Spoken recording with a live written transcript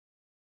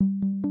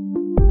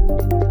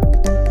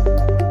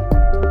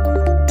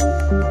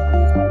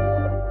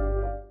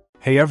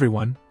Hey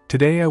everyone,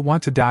 today I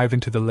want to dive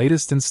into the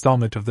latest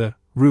installment of the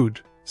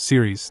Rude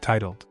series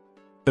titled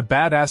The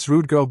Badass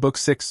RudeGirl Book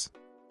 6.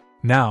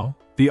 Now,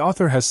 the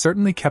author has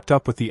certainly kept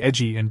up with the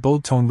edgy and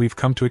bold tone we've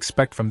come to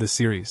expect from this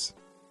series.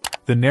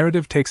 The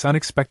narrative takes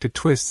unexpected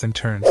twists and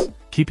turns,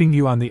 keeping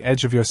you on the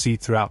edge of your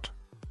seat throughout.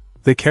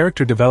 The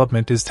character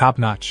development is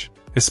top-notch,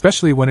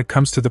 especially when it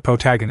comes to the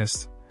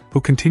protagonist, who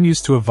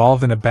continues to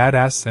evolve in a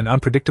badass and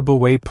unpredictable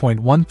way.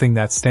 One thing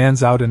that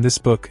stands out in this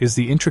book is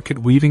the intricate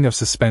weaving of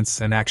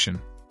suspense and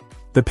action.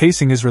 The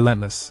pacing is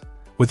relentless,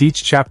 with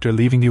each chapter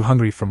leaving you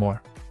hungry for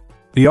more.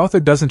 The author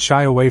doesn't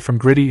shy away from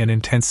gritty and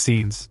intense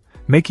scenes,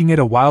 making it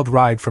a wild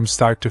ride from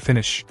start to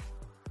finish.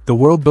 The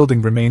world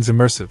building remains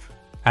immersive,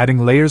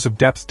 adding layers of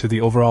depth to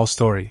the overall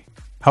story.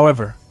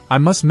 However, I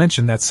must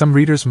mention that some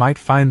readers might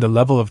find the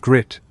level of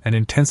grit and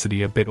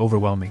intensity a bit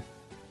overwhelming.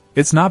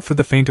 It's not for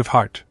the faint of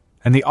heart,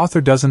 and the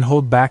author doesn't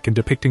hold back in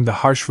depicting the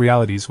harsh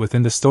realities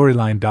within the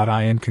storyline.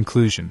 In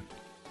conclusion,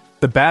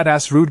 The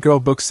Badass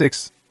RudeGirl Book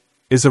 6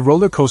 is a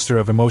roller coaster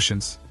of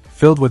emotions,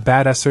 filled with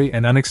badassery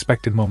and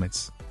unexpected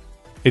moments.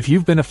 If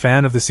you've been a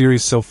fan of the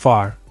series so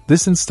far,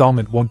 this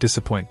installment won't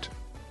disappoint.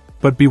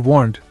 But be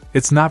warned,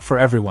 it's not for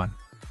everyone.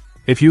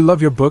 If you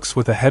love your books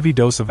with a heavy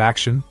dose of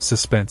action,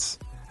 suspense,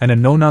 and a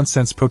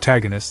no-nonsense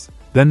protagonist,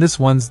 then this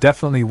one's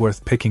definitely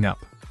worth picking up.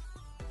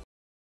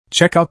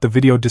 Check out the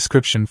video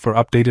description for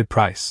updated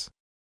price.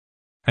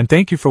 And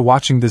thank you for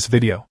watching this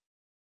video.